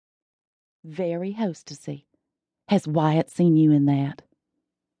Very hostessy. Has Wyatt seen you in that?"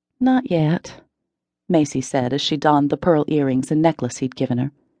 "Not yet," Macy said as she donned the pearl earrings and necklace he'd given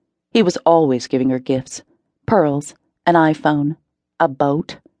her. He was always giving her gifts. Pearls, an iPhone, a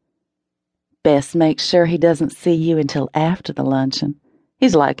boat. "Best make sure he doesn't see you until after the luncheon.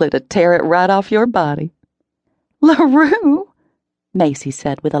 He's likely to tear it right off your body." "LaRue," Macy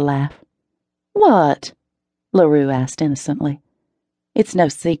said with a laugh. "What?" LaRue asked innocently. "It's no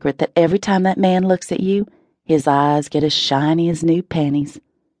secret that every time that man looks at you, his eyes get as shiny as new pennies."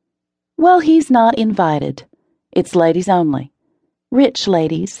 "Well, he's not invited. It's ladies only. Rich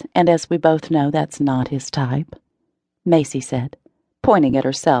ladies, and as we both know, that's not his type," Macy said, pointing at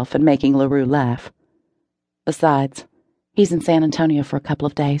herself and making LaRue laugh. "Besides, he's in San Antonio for a couple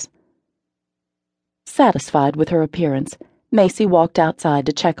of days." Satisfied with her appearance, Macy walked outside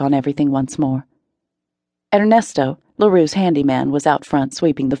to check on everything once more. Ernesto, LaRue's handyman, was out front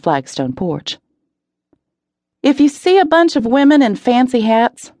sweeping the flagstone porch. "If you see a bunch of women in fancy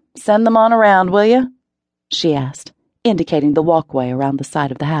hats, send them on around, will you?" she asked, indicating the walkway around the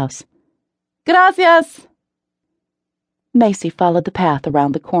side of the house. "Gracias!" Macy followed the path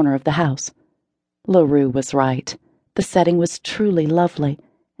around the corner of the house. LaRue was right. The setting was truly lovely,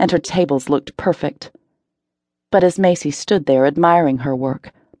 and her tables looked perfect. But as Macy stood there admiring her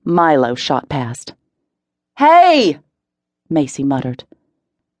work, Milo shot past. "Hey!" Macy muttered.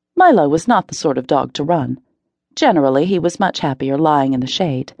 Milo was not the sort of dog to run. Generally, he was much happier lying in the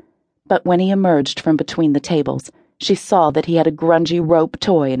shade. But when he emerged from between the tables, she saw that he had a grungy rope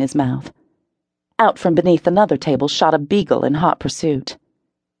toy in his mouth. Out from beneath another table shot a beagle in hot pursuit.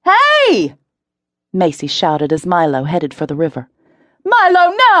 "Hey!" Macy shouted as Milo headed for the river.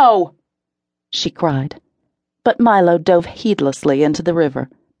 "Milo, no!" she cried. But Milo dove heedlessly into the river,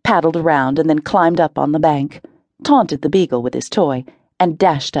 paddled around, and then climbed up on the bank, taunted the beagle with his toy, and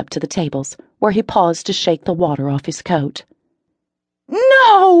dashed up to the tables, where he paused to shake the water off his coat.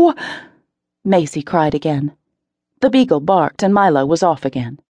 "No!" Macy cried again. The beagle barked, and Milo was off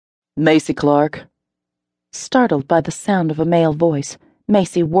again. "Macy Clark." Startled by the sound of a male voice,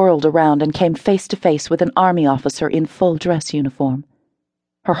 Macy whirled around and came face to face with an army officer in full dress uniform.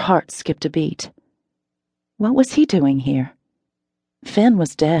 Her heart skipped a beat. What was he doing here? Finn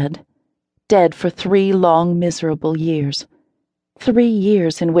was dead. Dead for 3 long, miserable years. 3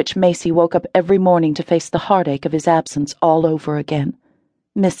 years in which Macy woke up every morning to face the heartache of his absence all over again,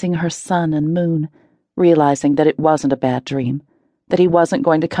 missing her sun and moon, realizing that it wasn't a bad dream, that he wasn't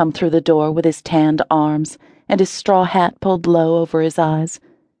going to come through the door with his tanned arms and his straw hat pulled low over his eyes,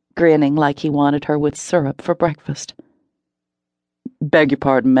 grinning like he wanted her with syrup for breakfast. "Beg your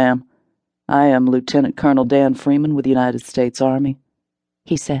pardon, ma'am. I am Lieutenant Colonel Dan Freeman with the United States Army,"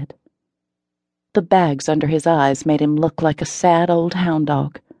 he said. The bags under his eyes made him look like a sad old hound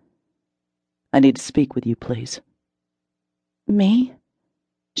dog. "I need to speak with you, please." "Me?"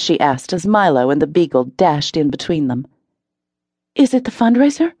 she asked as Milo and the beagle dashed in between them. "Is it the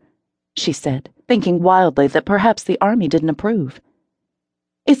fundraiser?" she said, thinking wildly that perhaps the army didn't approve.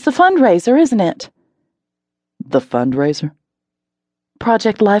 "It's the fundraiser, isn't it?" "The fundraiser?"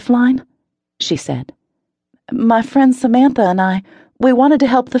 "Project Lifeline," she said. "My friend Samantha and we wanted to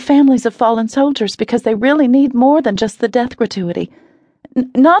help the families of fallen soldiers because they really need more than just the death gratuity.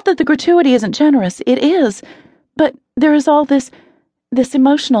 Not that the gratuity isn't generous, it is, but there is all this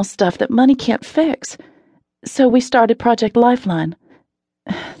emotional stuff that money can't fix. So we started Project Lifeline.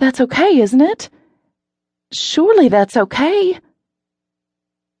 That's okay, isn't it? Surely that's okay."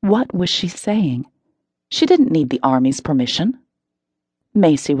 What was she saying? She didn't need the army's permission.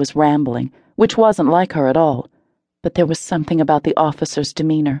 Macy was rambling, which wasn't like her at all, but there was something about the officer's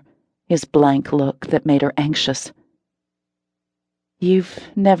demeanor, his blank look, that made her anxious. "You've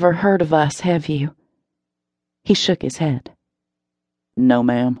never heard of us, have you?" He shook his head. "No,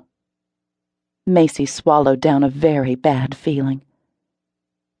 ma'am." Macy swallowed down a very bad feeling.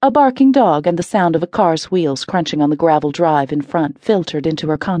 A barking dog and the sound of a car's wheels crunching on the gravel drive in front filtered into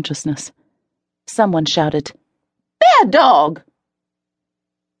her consciousness. Someone shouted, "Bad dog!"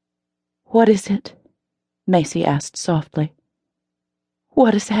 "What is it?" Macy asked softly.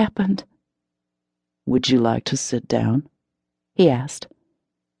 "What has happened?" "Would you like to sit down?" he asked.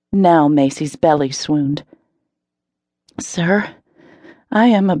 Now Macy's belly swooned. "Sir, I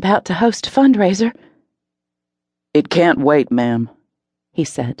am about to host a fundraiser." "It can't wait, ma'am," he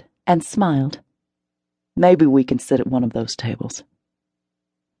said, and smiled. "Maybe we can sit at one of those tables."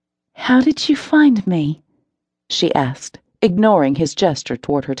 "How did you find me?" she asked, ignoring his gesture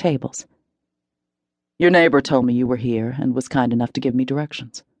toward her tables. "Your neighbor told me you were here and was kind enough to give me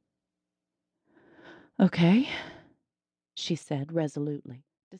directions." "Okay," she said resolutely.